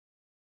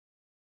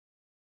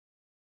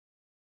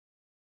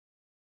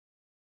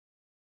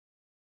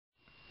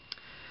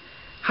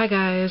Hi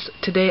guys,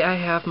 today I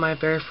have my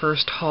very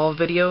first haul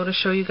video to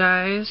show you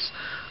guys.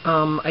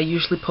 I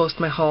usually post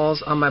my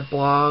hauls on my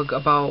blog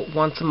about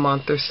once a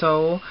month or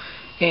so,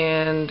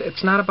 and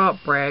it's not about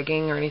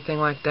bragging or anything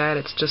like that.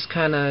 It's just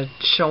kind of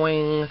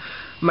showing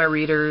my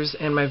readers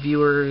and my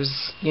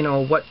viewers, you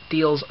know, what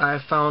deals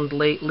I've found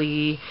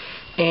lately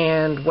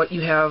and what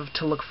you have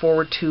to look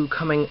forward to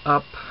coming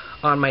up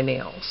on my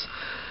nails.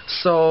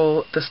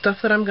 So the stuff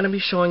that I'm going to be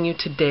showing you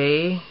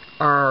today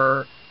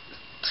are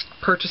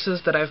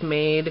purchases that I've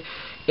made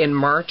in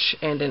March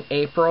and in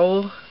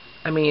April.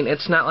 I mean,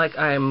 it's not like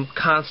I'm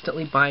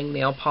constantly buying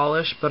nail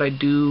polish, but I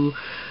do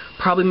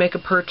probably make a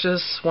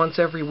purchase once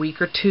every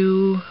week or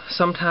two,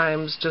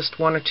 sometimes just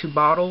 1 or 2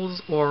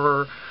 bottles,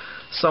 or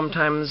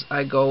sometimes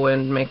I go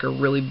and make a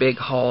really big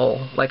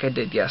haul like I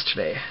did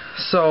yesterday.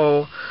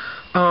 So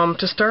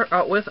to start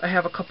out with, I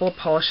have a couple of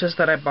polishes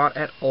that I bought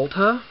at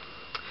Ulta,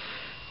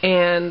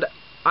 and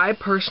I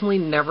personally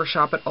never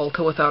shop at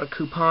Ulta without a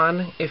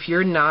coupon. If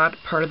you're not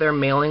part of their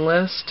mailing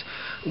list,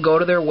 go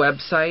to their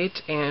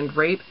website, and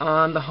right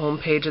on the home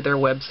page of their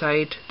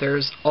website,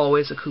 there's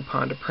always a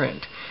coupon to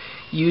print.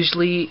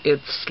 Usually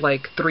it's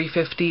like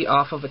 $3.50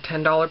 off of a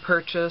 $10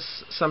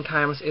 purchase.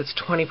 Sometimes it's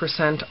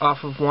 20%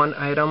 off of one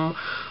item,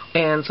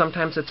 and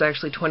sometimes it's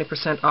actually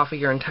 20% off of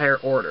your entire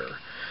order.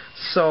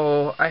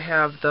 So I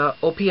have the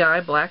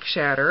OPI Black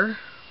Shatter,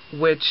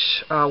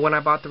 which when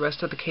I bought the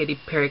rest of the Katy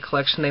Perry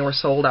collection they were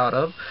sold out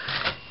of.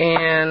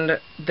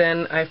 And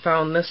then I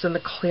found this in the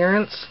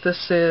clearance.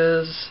 This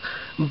is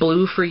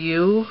Blue for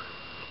You,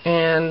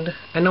 and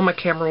I know my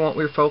camera won't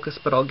refocus,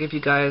 but I'll give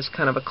you guys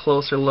kind of a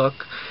closer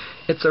look.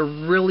 It's a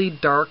really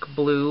dark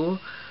blue.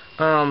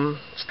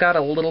 It's got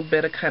a little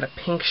bit of kind of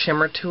pink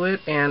shimmer to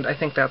it, and I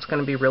think that's going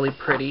to be really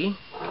pretty.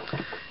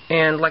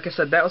 And like I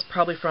said, that was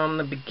probably from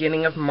the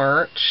beginning of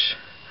March.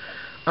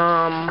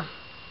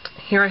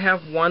 Here I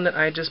have one that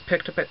I just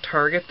picked up at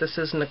Target. This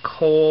is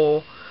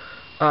Nicole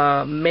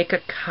Make a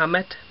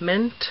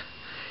Commitment,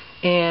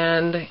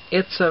 and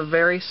it's a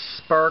very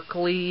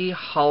sparkly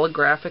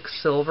holographic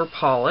silver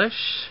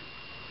polish.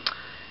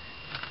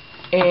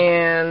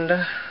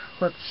 And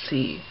let's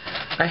see,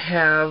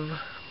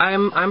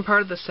 I'm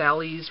part of the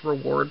Sally's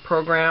reward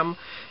program,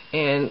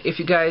 and if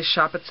you guys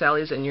shop at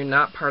Sally's and you're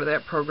not part of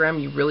that program,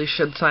 you really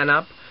should sign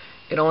up.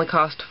 It only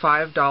costs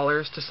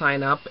 $5 to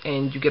sign up,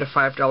 and you get a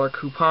 $5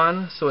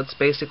 coupon, so it's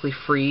basically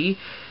free.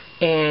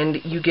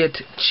 And you get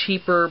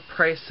cheaper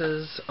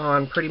prices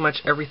on pretty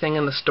much everything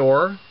in the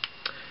store.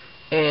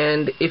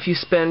 And if you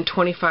spend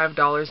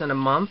 $25 in a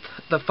month,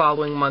 the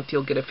following month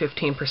you'll get a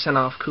 15%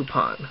 off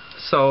coupon.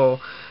 So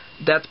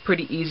that's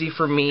pretty easy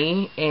for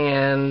me,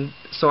 and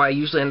so I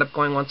usually end up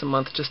going once a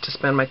month just to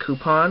spend my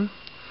coupon.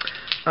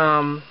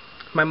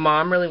 My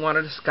mom really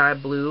wanted a sky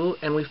blue,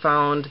 and we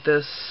found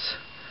this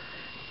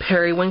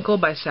Periwinkle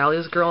by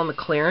Sally's Girl in the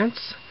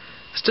clearance.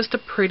 It's just a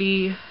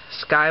pretty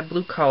sky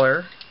blue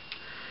color.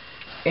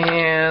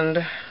 And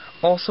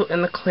also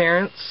in the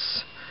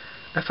clearance,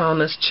 I found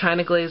this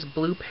China Glaze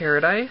Blue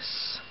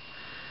Paradise.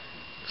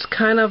 It's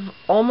kind of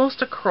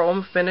almost a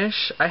chrome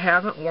finish. I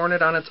haven't worn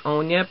it on its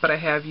own yet, but I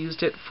have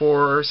used it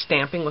for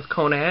stamping with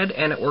Conad,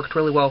 and it worked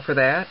really well for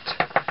that.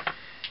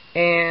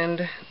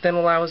 And then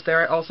while I was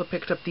there, I also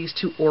picked up these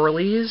 2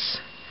 Orleys.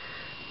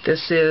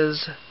 This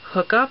is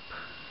Hookup,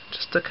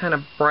 just a kind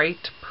of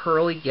bright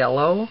pearly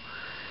yellow,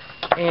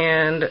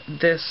 and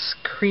this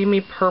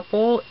creamy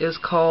purple is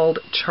called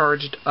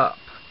Charged Up.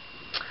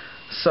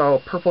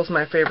 So purple's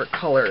my favorite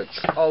color. It's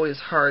always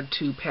hard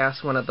to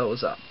pass one of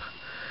those up.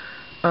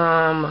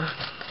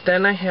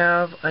 Then I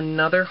have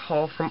another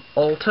haul from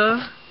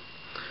Ulta.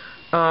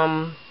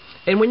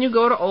 And when you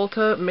go to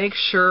Ulta, make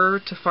sure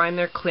to find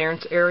their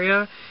clearance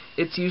area.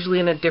 It's usually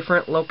in a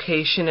different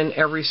location in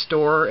every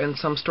store, and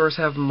some stores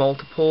have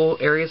multiple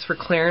areas for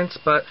clearance,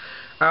 but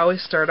I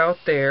always start out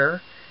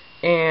there.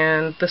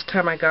 And this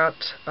time I got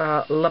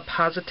La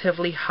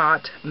Positively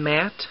Hot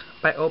Matte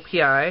by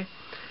OPI.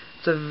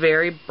 It's a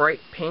very bright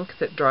pink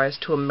that dries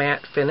to a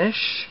matte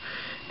finish,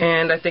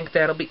 and I think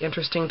that'll be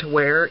interesting to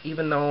wear,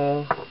 even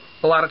though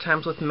a lot of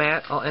times with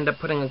matte I'll end up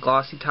putting a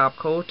glossy top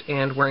coat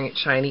and wearing it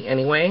shiny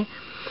anyway.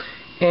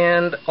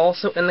 And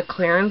also in the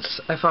clearance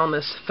I found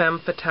this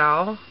Femme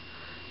Fatale.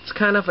 It's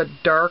kind of a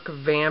dark,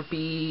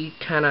 vampy,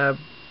 kind of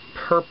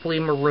purpley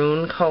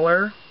maroon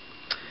color.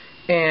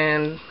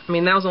 And, I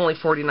mean, that was only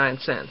 49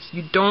 cents.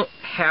 You don't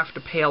have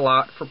to pay a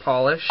lot for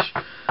polish.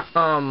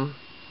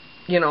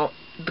 You know,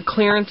 the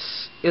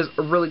clearance is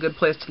a really good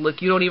place to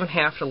look. You don't even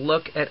have to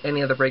look at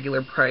any of the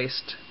regular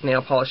priced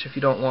nail polish if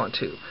you don't want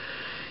to.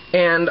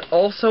 And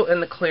also in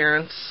the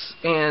clearance,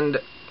 and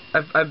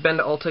I've been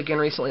to Ulta again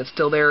recently, it's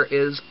still there,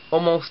 is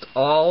almost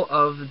all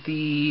of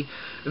the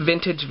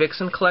Vintage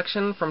Vixen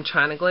collection from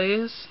China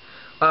Glaze.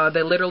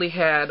 They literally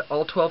had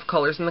all 12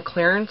 colors in the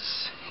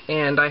clearance,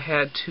 and I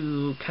had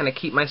to kind of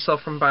keep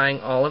myself from buying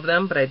all of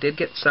them, but I did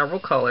get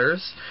several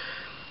colors.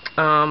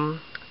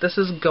 This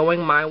is Going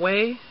My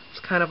Way.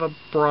 It's kind of a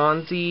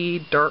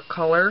bronzy, dark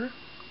color.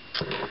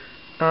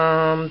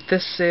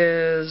 This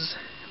is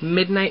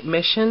Midnight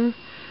Mission.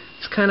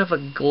 It's kind of a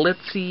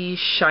glitzy,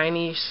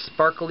 shiny,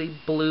 sparkly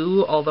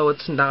blue, although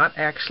it's not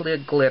actually a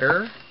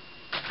glitter.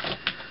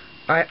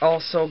 I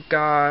also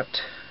got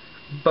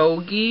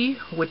Bogey,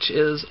 which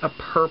is a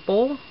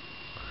purple.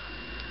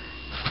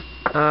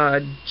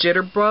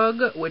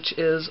 Jitterbug, which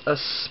is a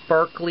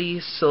sparkly,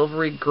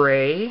 silvery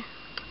gray.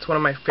 It's one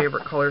of my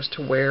favorite colors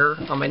to wear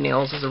on my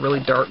nails, is a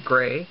really dark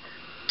gray.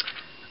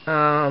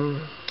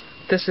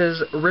 This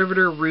is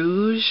Riveter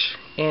Rouge,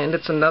 and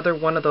it's another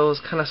one of those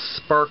kind of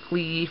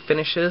sparkly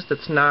finishes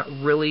that's not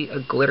really a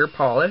glitter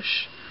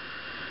polish.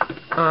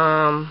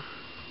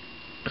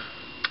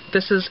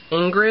 This is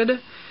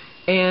Ingrid,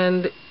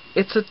 and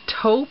it's a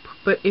taupe,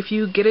 but if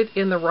you get it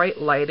in the right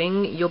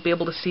lighting, you'll be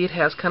able to see it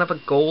has kind of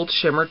a gold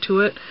shimmer to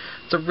it.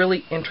 It's a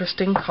really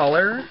interesting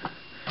color.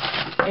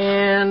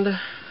 And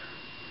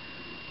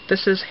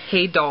this is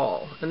Hey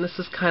Doll, and this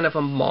is kind of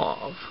a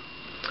mauve.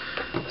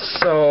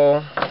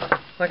 So,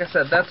 like I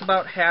said, that's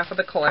about half of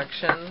the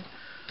collection.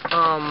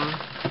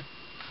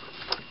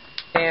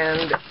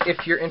 And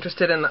if you're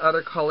interested in the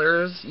other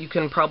colors, you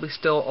can probably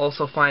still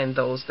also find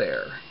those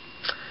there.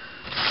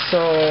 So,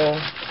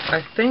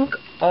 I think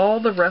all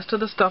the rest of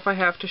the stuff I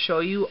have to show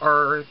you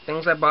are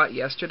things I bought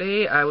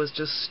yesterday. I was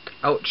just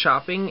out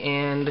shopping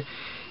and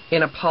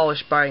in a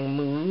polish buying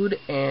mood,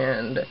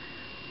 and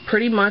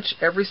pretty much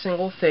every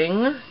single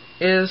thing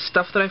is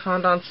stuff that I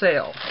found on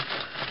sale.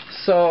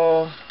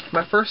 So,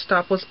 my first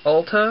stop was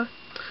Ulta.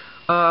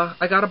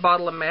 I got a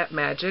bottle of Matte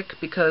Magic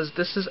because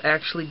this is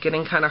actually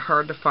getting kind of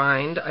hard to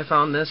find. I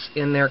found this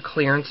in their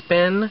clearance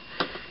bin,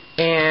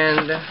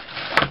 and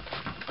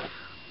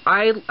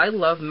I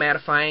love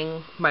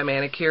mattifying my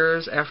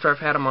manicures after I've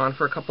had them on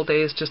for a couple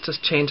days just to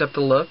change up the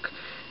look.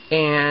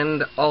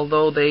 And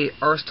although they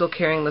are still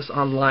carrying this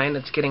online,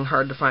 it's getting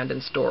hard to find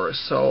in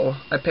stores, so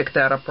I picked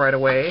that up right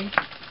away.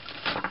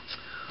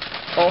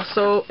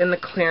 Also in the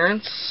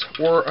clearance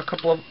were a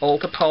couple of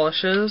Ulta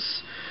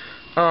polishes.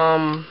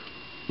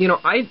 You know,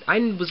 I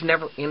was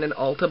never in an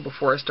Ulta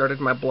before I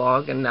started my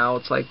blog, and now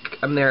it's like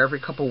I'm there every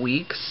couple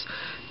weeks.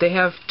 They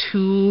have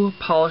two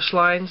polish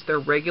lines. They're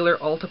regular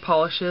Ulta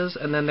polishes,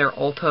 and then they're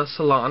Ulta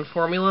Salon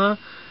Formula.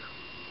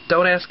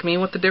 Don't ask me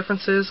what the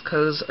difference is,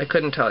 because I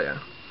couldn't tell you.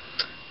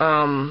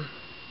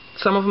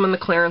 Some of them in the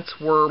clearance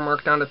were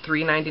marked down to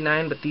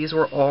 $3.99, but these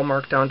were all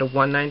marked down to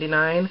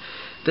 $1.99.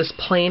 This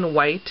plain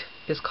white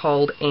is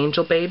called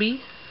Angel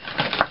Baby.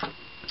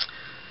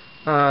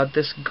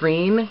 This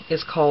green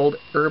is called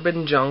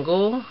Urban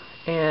Jungle,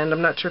 and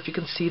I'm not sure if you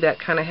can see that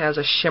kind of has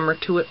a shimmer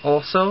to it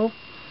also.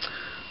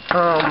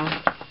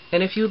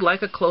 And if you'd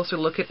like a closer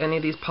look at any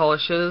of these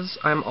polishes,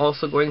 I'm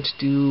also going to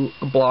do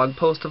a blog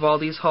post of all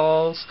these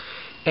hauls,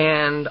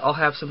 and I'll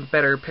have some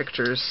better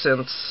pictures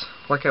since,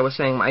 like I was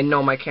saying, I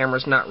know my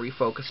camera's not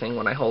refocusing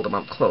when I hold them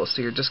up close,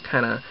 so you're just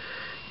kind of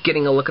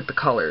getting a look at the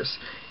colors.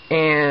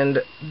 And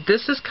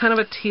this is kind of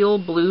a teal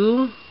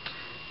blue,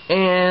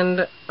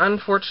 and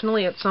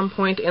unfortunately at some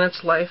point in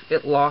its life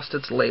it lost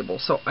its label,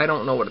 so I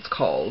don't know what it's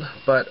called,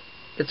 but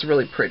it's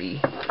really pretty.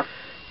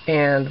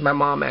 And my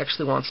mom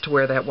actually wants to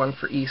wear that one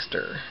for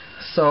Easter.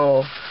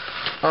 So,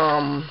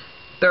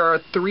 there are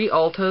 3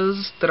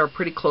 Ultas that are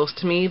pretty close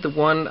to me. The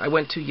one I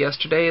went to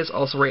yesterday is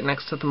also right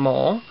next to the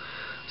mall.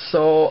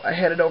 So I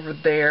headed over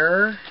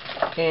there,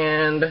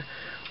 and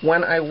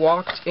when I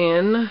walked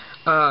in,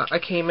 I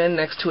came in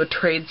next to a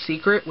Trade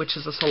Secret, which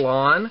is a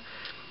salon,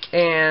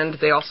 and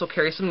they also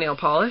carry some nail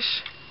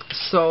polish.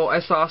 So I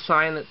saw a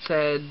sign that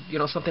said, you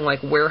know, something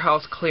like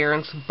warehouse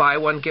clearance, buy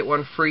one, get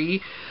one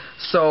free.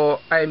 So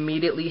I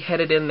immediately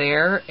headed in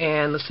there,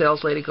 and the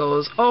sales lady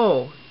goes,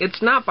 oh,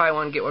 it's not buy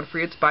one, get one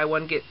free, it's buy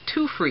one, get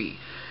 2 free.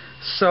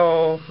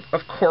 So,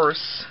 of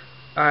course,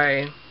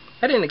 I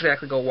didn't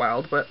exactly go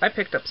wild, but I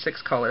picked up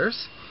 6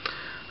 colors.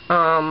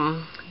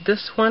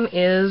 This one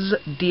is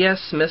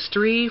DS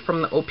Mystery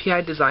from the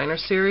OPI Designer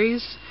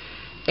Series,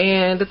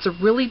 and it's a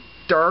really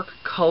dark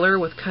color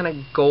with kind of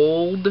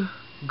gold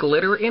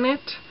glitter in it.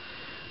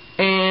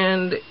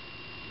 And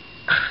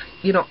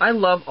you know, I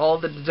love all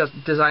the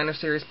Designer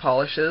Series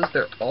polishes.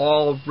 They're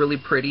all really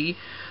pretty,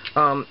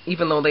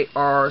 even though they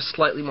are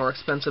slightly more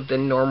expensive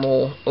than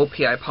normal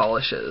OPI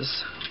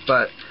polishes.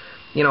 But,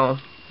 you know,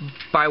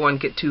 buy one,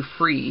 get 2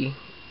 free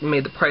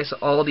made the price of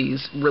all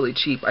these really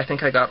cheap. I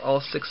think I got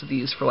all 6 of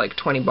these for like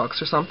 20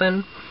 bucks or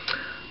something.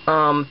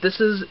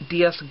 This is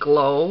DS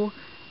Glow,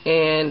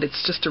 and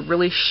it's just a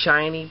really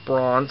shiny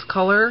bronze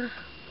color.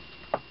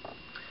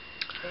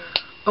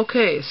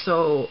 Okay,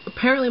 so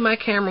apparently my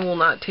camera will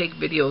not take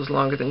videos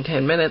longer than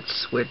 10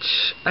 minutes,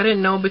 which I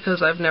didn't know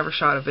because I've never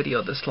shot a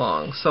video this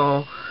long.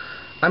 So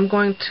I'm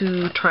going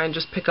to try and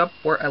just pick up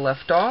where I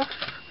left off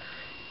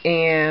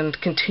and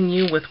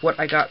continue with what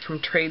I got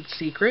from Trade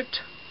Secret.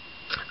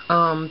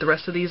 The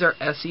rest of these are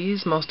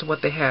Essie's. Most of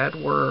what they had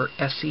were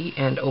Essie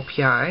and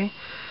OPI.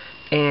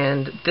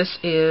 And this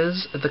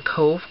is the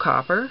Cove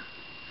Copper.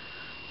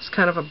 It's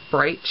kind of a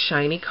bright,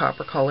 shiny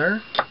copper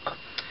color.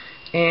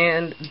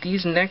 And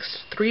these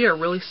next 3 are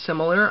really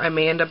similar. I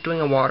may end up doing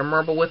a water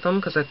marble with them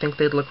because I think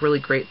they'd look really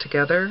great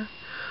together.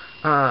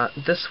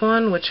 This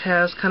one, which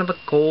has kind of a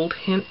gold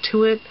hint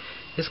to it,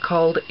 is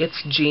called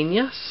It's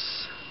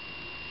Genius.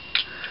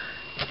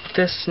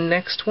 This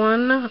next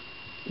one,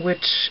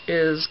 which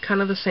is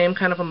kind of the same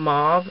kind of a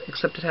mauve,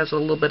 except it has a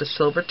little bit of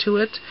silver to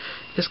it,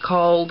 is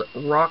called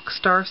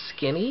Rockstar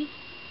Skinny.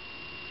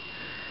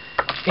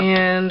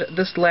 And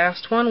this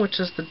last one,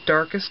 which is the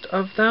darkest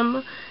of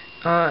them,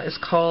 is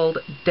called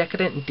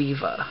Decadent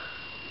Diva.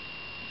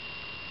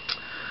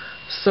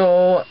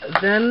 So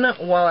then,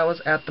 while I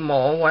was at the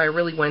mall, why I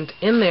really went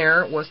in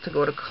there was to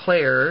go to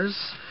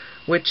Claire's,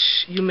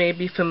 which you may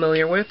be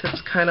familiar with.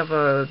 It's kind of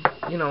a,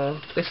 you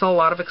know, they sell a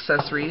lot of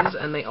accessories,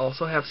 and they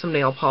also have some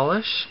nail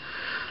polish.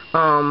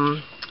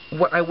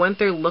 What I went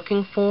there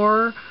looking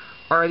for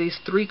are these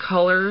 3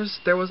 colors.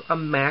 There was a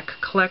MAC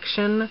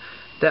collection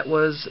that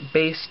was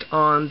based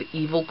on the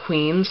evil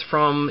queens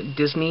from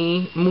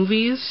Disney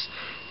movies,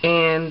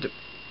 and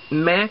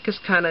MAC is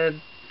kind of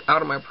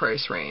out of my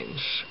price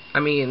range. I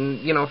mean,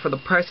 you know, for the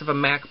price of a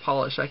MAC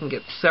polish, I can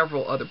get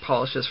several other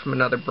polishes from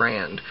another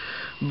brand.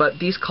 But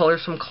these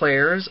colors from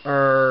Claire's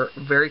are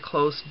very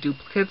close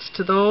duplicates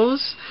to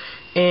those.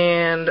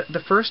 And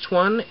the first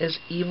one is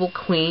Evil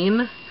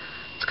Queen.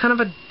 It's kind of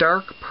a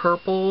dark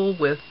purple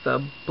with a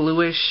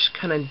bluish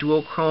kind of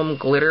duochrome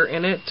glitter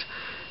in it.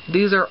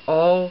 These are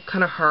all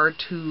kind of hard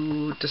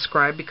to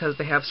describe because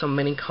they have so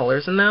many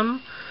colors in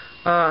them.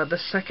 The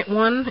second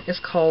one is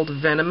called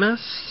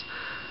Venomous.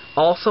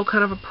 Also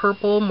kind of a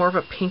purple, more of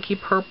a pinky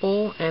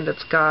purple, and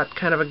it's got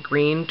kind of a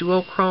green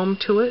duochrome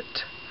to it.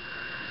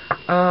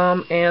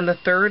 And the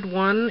third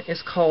one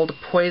is called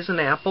Poison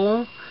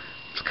Apple.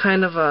 It's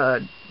kind of a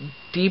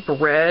deep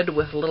red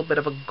with a little bit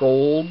of a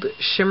gold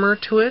shimmer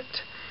to it.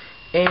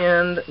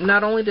 And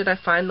not only did I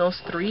find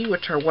those 3,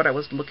 which are what I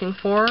was looking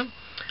for,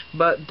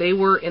 but they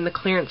were in the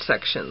clearance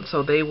section,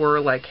 so they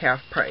were like half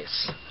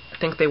price. I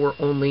think they were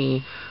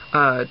only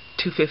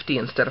 $2.50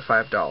 instead of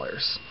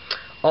 $5.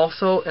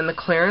 Also in the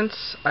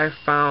clearance, I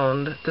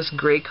found this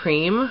gray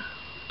cream,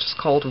 which is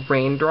called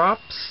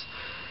Raindrops,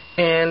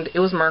 and it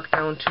was marked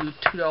down to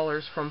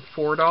 $2 from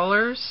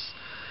 $4.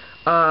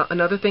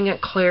 Another thing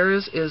at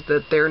Claire's is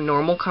that their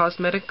normal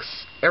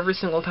cosmetics, every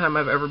single time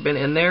I've ever been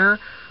in there,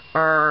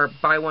 are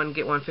buy one,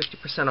 get one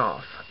 50%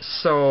 off.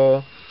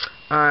 So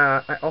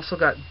I also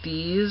got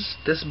these.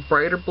 This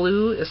brighter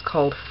blue is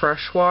called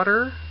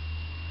Freshwater,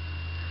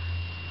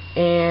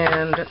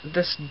 and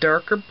this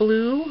darker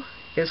blue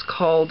is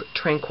called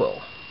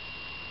Tranquil.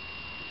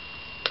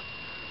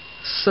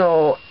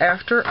 So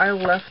after I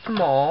left the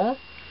mall,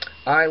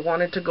 I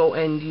wanted to go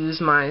and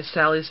use my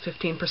Sally's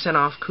 15%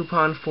 off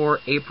coupon for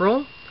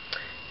April,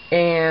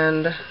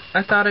 and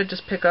I thought I'd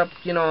just pick up,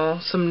 you know,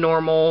 some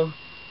normal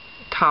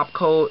top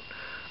coat.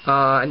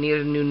 I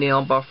needed a new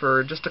nail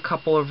buffer, just a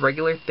couple of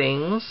regular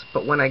things,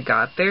 but when I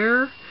got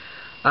there,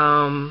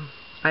 I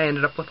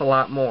ended up with a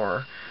lot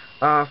more.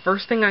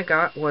 First thing I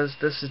got was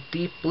this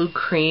deep blue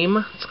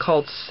cream. It's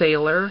called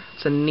Sailor.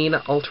 It's a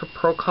Nina Ultra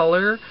Pro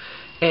color,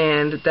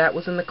 and that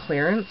was in the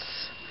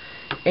clearance.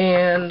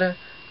 And,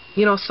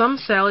 you know, some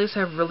Sally's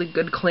have really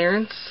good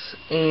clearance,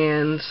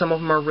 and some of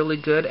them are really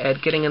good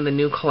at getting in the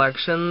new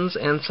collections,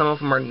 and some of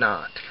them are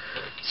not.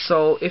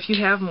 So if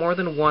you have more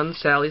than one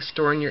Sally's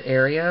store in your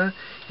area,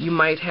 you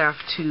might have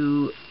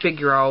to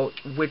figure out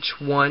which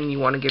one you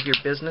want to give your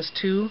business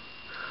to.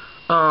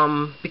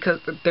 Because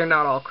they're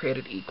not all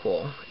created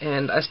equal,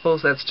 and I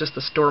suppose that's just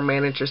the store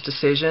manager's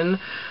decision.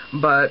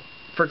 But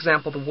for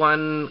example, the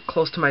one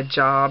close to my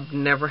job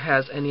never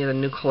has any of the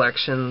new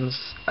collections.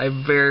 I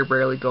very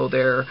rarely go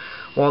there,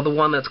 while the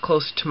one that's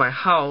close to my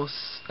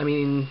house, I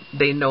mean,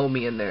 they know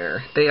me in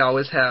there. They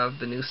always have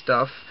the new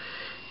stuff.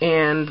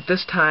 And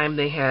this time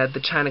they had the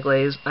China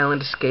Glaze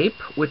Island Escape,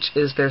 which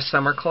is their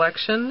summer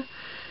collection.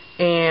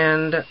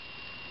 And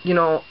you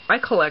know, I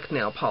collect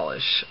nail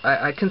polish.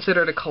 I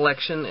consider it a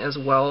collection as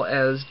well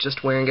as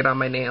just wearing it on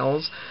my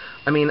nails.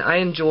 I mean, I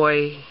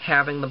enjoy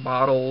having the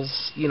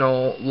bottles, you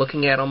know,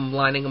 looking at them,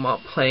 lining them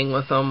up, playing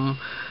with them.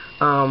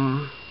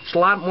 It's a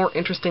lot more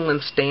interesting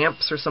than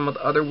stamps or some of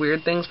the other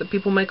weird things that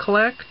people may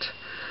collect.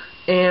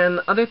 And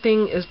the other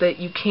thing is that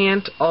you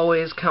can't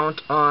always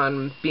count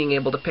on being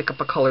able to pick up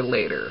a color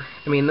later.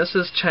 I mean, this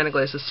is China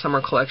Glaze's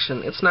summer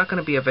collection. It's not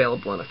going to be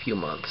available in a few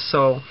months,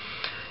 so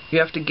you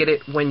have to get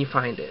it when you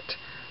find it.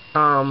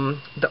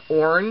 The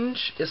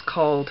orange is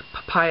called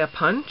Papaya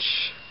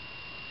Punch.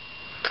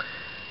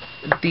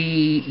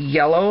 The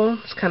yellow,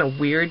 it's kind of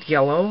weird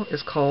yellow,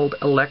 is called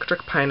Electric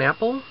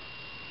Pineapple.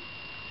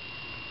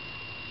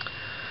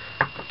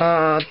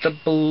 The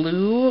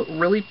blue,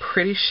 really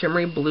pretty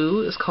shimmery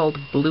blue, is called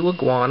Blue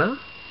Iguana.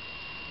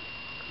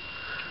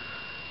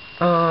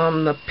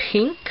 The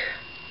pink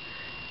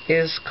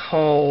is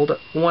called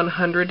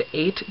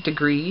 108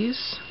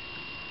 Degrees.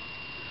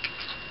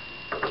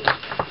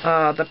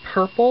 The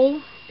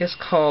purple is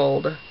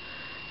called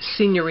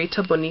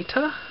Señorita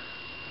Bonita.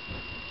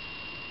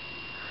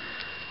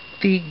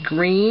 The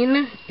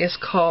green is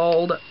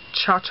called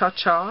Cha Cha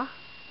Cha.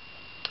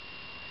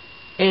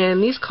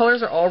 And these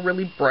colors are all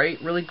really bright,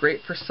 really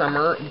great for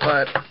summer,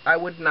 but I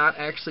would not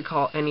actually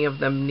call any of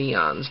them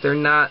neons. They're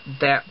not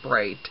that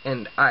bright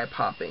and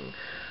eye-popping,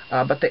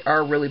 but they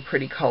are really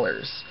pretty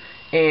colors.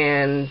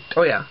 And,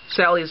 oh yeah,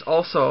 Sally's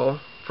also,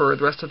 for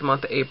the rest of the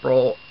month of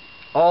April,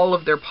 all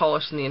of their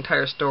polish in the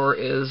entire store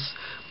is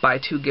buy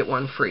two, get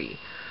one free.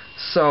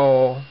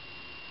 So,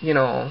 you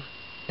know,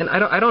 and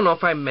I don't know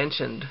if I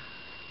mentioned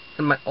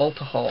in my Ulta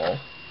haul,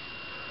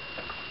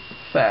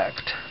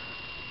 fact,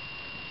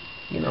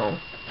 you know,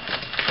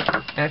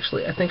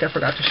 actually, I think I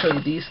forgot to show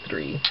you these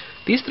three.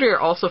 These three are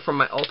also from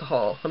my Ulta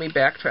haul. Let me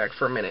backtrack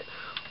for a minute.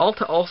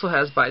 Ulta also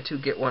has buy two,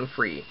 get one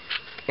free.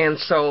 And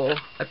so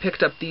I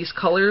picked up these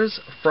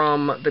colors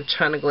from the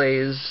China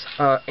Glaze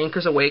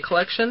Anchors Away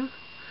collection.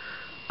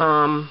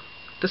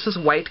 This is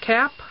White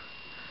Cap.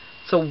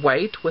 It's a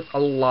white with a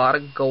lot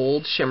of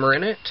gold shimmer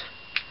in it.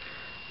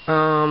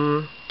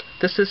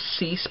 This is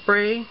Sea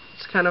Spray.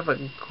 It's kind of a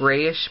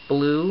grayish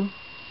blue.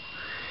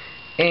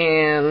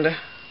 And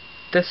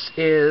this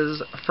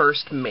is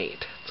First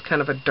Mate. It's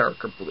kind of a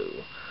darker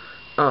blue.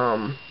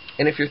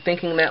 And if you're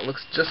thinking that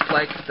looks just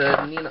like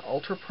the Nina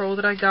Ultra Pro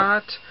that I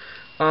got,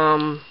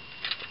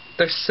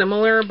 they're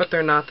similar, but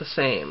they're not the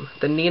same.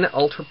 The Nina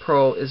Ultra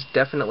Pro is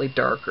definitely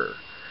darker.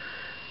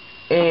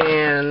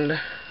 And,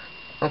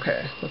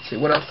 okay, let's see,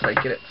 what else did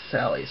I get at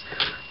Sally's?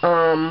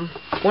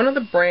 One of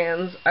the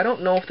brands, I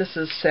don't know if this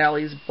is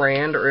Sally's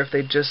brand or if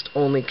they just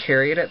only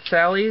carry it at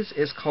Sally's,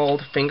 is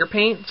called Finger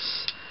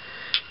Paints.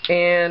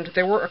 And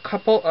there were a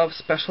couple of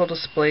special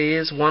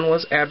displays. One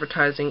was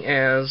advertising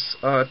as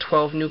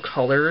 12 new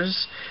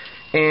colors.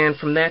 And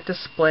from that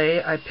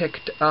display, I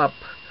picked up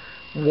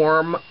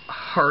Warm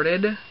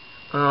Hearted.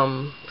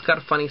 It's got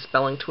a funny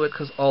spelling to it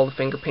because all the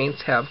finger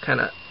paints have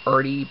kind of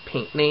arty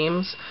paint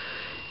names.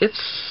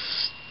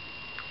 It's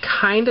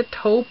kind of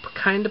taupe,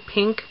 kind of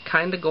pink,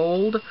 kind of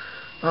gold.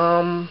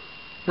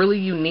 Really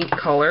unique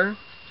color.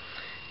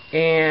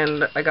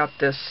 And I got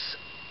this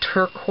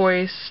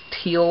turquoise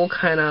teal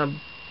kind of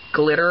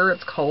glitter.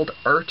 It's called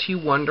Art You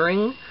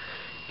Wondering,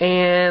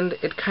 and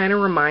it kind of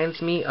reminds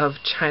me of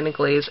China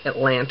Glaze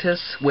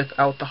Atlantis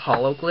without the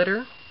hollow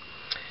glitter.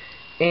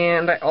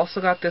 And I also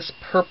got this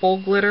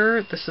purple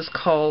glitter. This is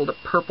called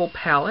Purple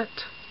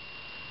Palette.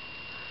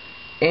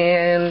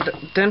 And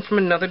then from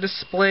another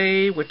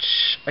display,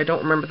 which I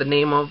don't remember the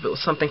name of, it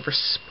was something for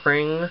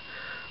spring,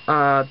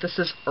 this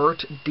is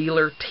Art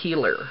Dealer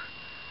Tealer,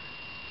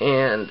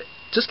 and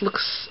just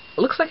looks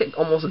like it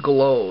almost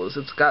glows.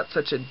 It's got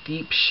such a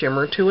deep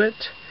shimmer to it.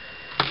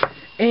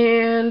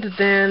 And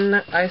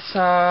then I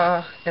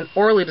saw an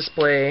Orly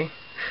display,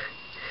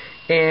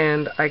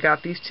 and I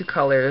got these two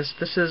colors.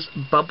 This is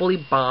Bubbly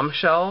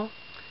Bombshell,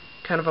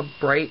 kind of a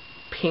bright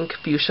pink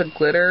fuchsia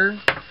glitter,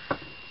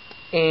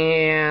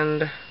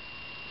 and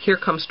Here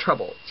Comes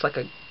Trouble. It's like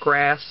a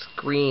grass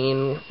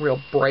green, real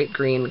bright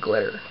green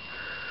glitter.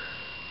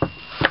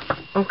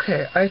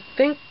 Okay, I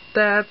think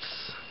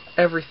that's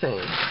everything.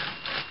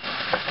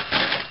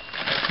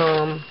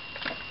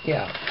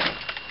 Yeah.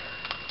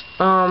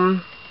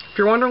 If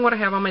you're wondering what I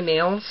have on my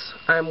nails,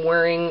 I'm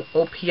wearing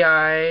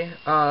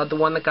OPI, the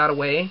one that got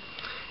away,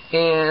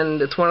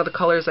 and it's one of the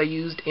colors I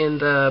used in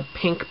the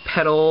Pink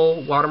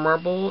Petal Water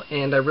Marble,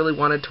 and I really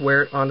wanted to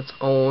wear it on its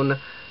own.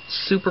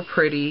 Super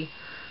pretty.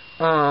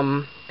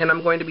 And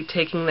I'm going to be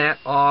taking that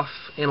off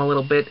in a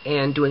little bit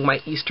and doing my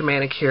Easter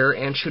manicure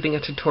and shooting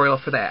a tutorial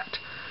for that.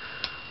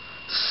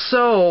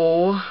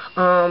 So,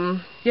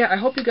 yeah, I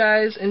hope you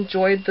guys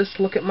enjoyed this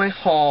look at my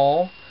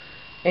haul,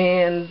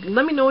 and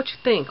let me know what you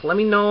think. Let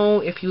me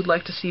know if you'd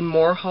like to see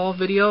more haul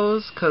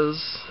videos,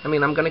 because, I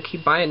mean, I'm going to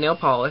keep buying nail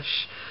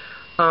polish.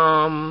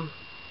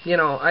 You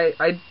know,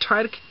 I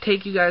try to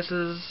take you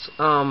guys'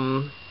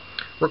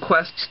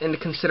 requests into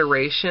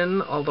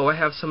consideration. Although I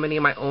have so many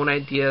of my own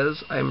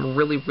ideas, I'm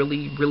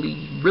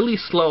really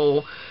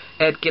slow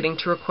at getting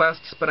to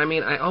requests, but I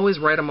mean, I always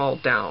write them all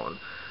down.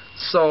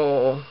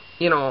 So,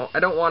 you know, I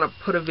don't want to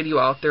put a video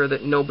out there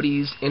that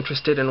nobody's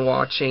interested in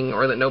watching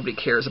or that nobody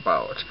cares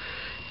about.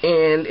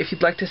 And if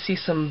you'd like to see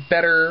some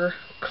better,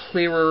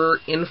 clearer,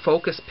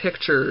 in-focus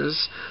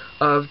pictures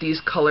of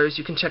these colors,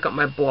 you can check out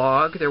my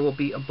blog. There will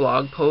be a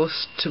blog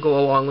post to go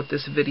along with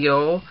this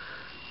video.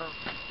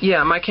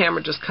 Yeah, my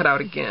camera just cut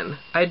out again.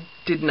 I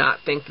did not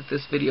think that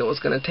this video was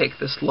going to take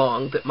this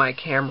long, that my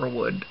camera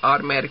would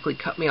automatically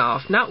cut me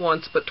off. Not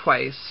once, but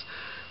twice,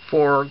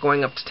 for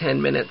going up to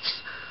 10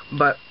 minutes.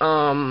 But,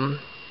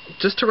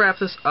 just to wrap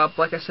this up,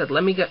 like I said,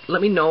 let me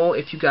know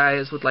if you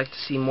guys would like to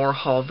see more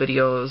haul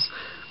videos.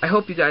 I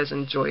hope you guys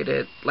enjoyed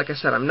it. Like I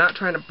said, I'm not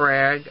trying to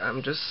brag.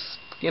 I'm just,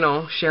 you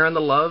know, sharing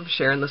the love,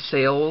 sharing the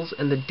sales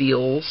and the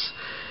deals,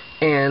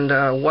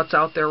 and what's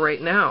out there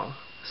right now.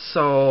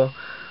 So,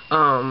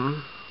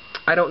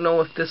 I don't know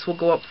if this will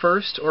go up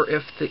first or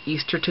if the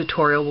Easter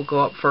tutorial will go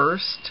up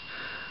first.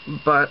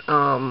 But,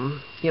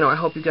 you know, I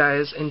hope you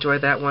guys enjoy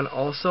that one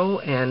also.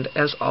 And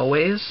as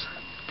always,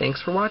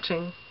 thanks for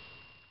watching.